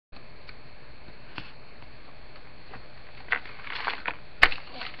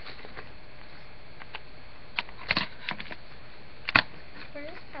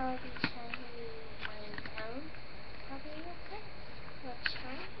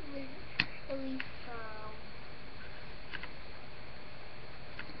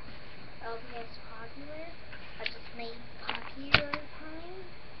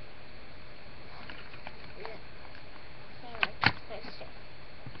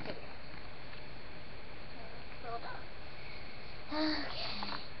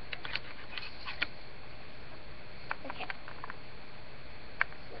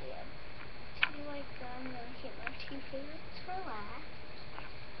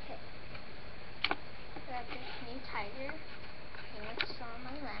tighter. And I saw in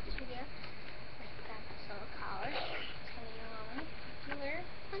my last video. I got this little collar. It's gonna be really popular.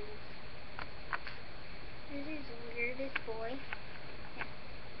 This is the weirdest boy. Yeah,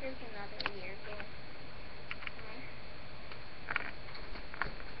 there's another weird boy.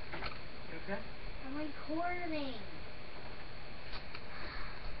 You okay? I'm recording.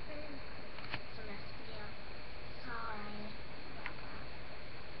 It's a mess video. Sorry about that.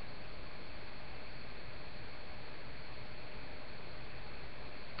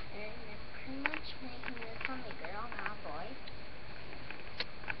 And I'm pretty much making this on the girl, not a boy.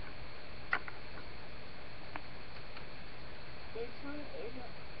 This one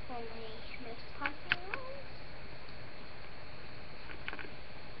isn't for my most popular ones.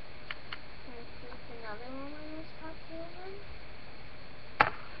 This is another one of my most popular ones.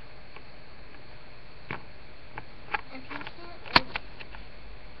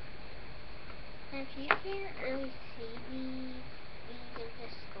 If you can't really see these are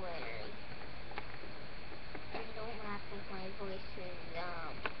just glittery. And don't laugh if my voice is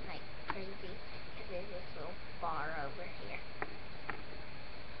like crazy, because there's this little bar over here.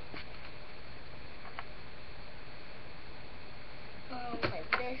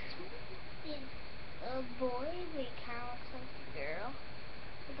 This one is a boy, but it kind of looks like a girl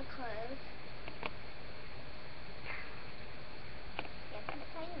with the clothes. Yes, I'm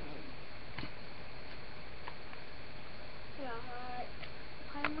playing.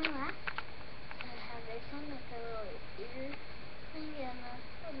 Part of my lap. I have this one with a little ear thing and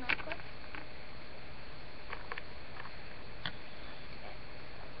a necklace.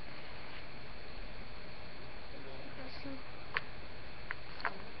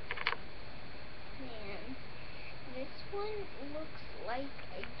 And this one looks like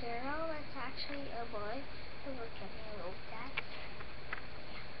a girl that's actually a boy. So look at me a little bit.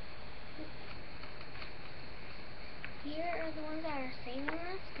 Here are the ones that are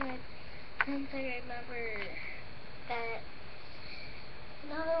seamless, but since I remember that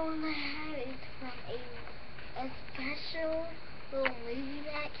another one I had is from a special little movie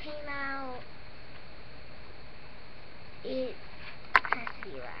that came out, it has to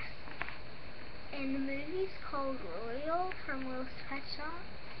be last. And the movie's called Royal from Will's Pet Shop.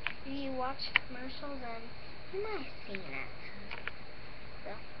 If you watch commercials, then you might have seen it.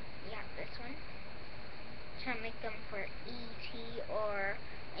 So, yeah, this one. Trying to make them for E.T. or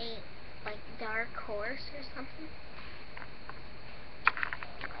a like Dark Horse or something.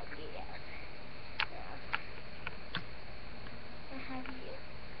 Yeah. I have you.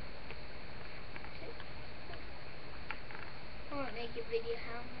 I want to make a video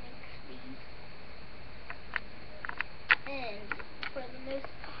how to make these. And for the most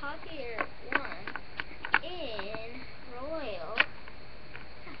popular one in Royal,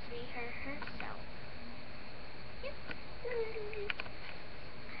 has to be her herself. Yep.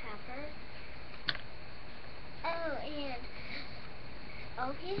 Have her. Oh, and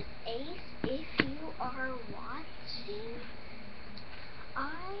LPS Ace, if you are watching, I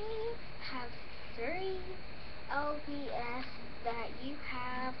have 3 LPS that you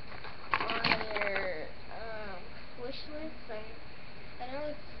have on your wish list. I know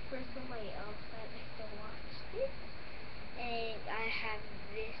it's for somebody else that still watched it. And I have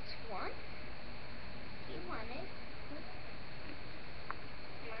this one. If you want it.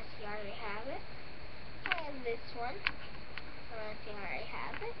 Unless you already have it. I have this one. Unless you already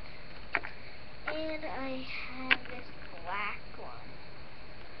have it. And I have this black one.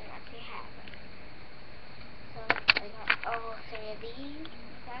 Unless you have it. So I got all 3 of these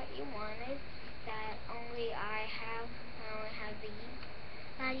that you wanted. That only I have. I only have these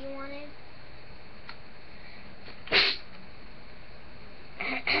that you wanted.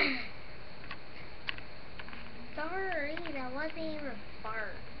 Sorry, that wasn't even a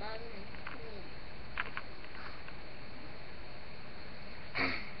fart. That was me.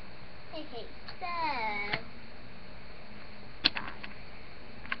 Okay, so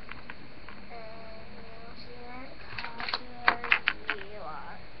see what color you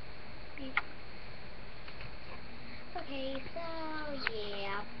are. Okay, so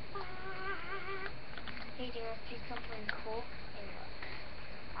yeah. Hey, do you want to see something cool? And look,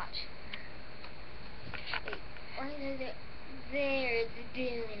 watch. Wait, why is it? There, it's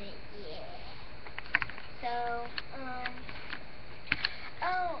doing it. Yeah. So,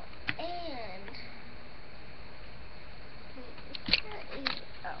 oh, and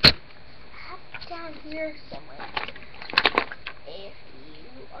I have down here somewhere. If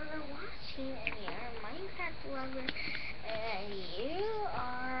you are watching and you're a Minecraft lover and you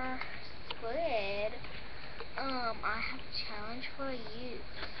are squid, I have a challenge for you.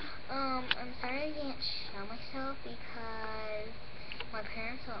 I'm sorry I can't show myself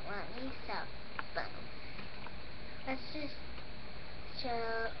let's just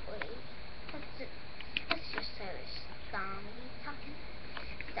show, wait, let's just show this zombie talking.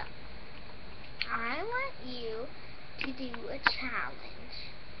 So, I want you to do a challenge,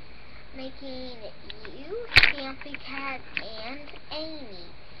 making you, Stampy Cat, and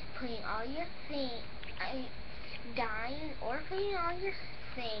Amy putting all your things, dying or putting all your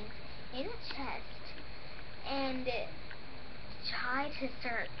things in a chest, and try to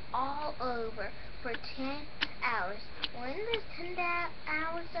start all over for 10 hours. When those 10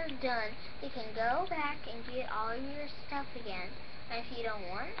 hours are done, you can go back and get all your stuff again. And if you don't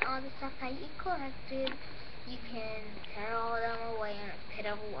want all the stuff that you collected, you can throw them away in a pit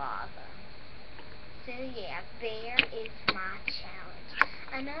of lava. So yeah, there is my challenge.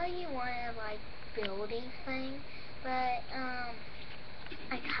 I know you want to like building thing, but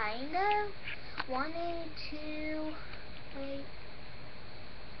I kind of wanted to like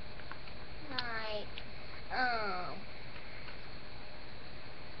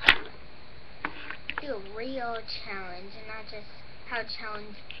do a real challenge and not just how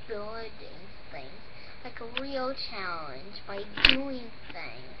challenge building things. Like a real challenge by doing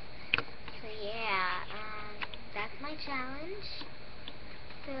things. So yeah, that's my challenge.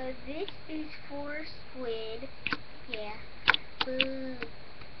 So this is for squid. Yeah. Boo.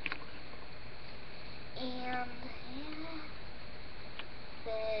 And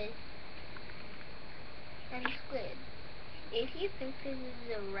yeah. And squid. If you think this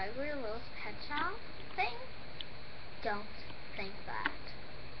is a regular little pet shop thing, don't think that.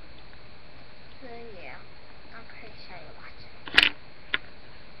 So yeah, I'm pretty sure you'll watch it.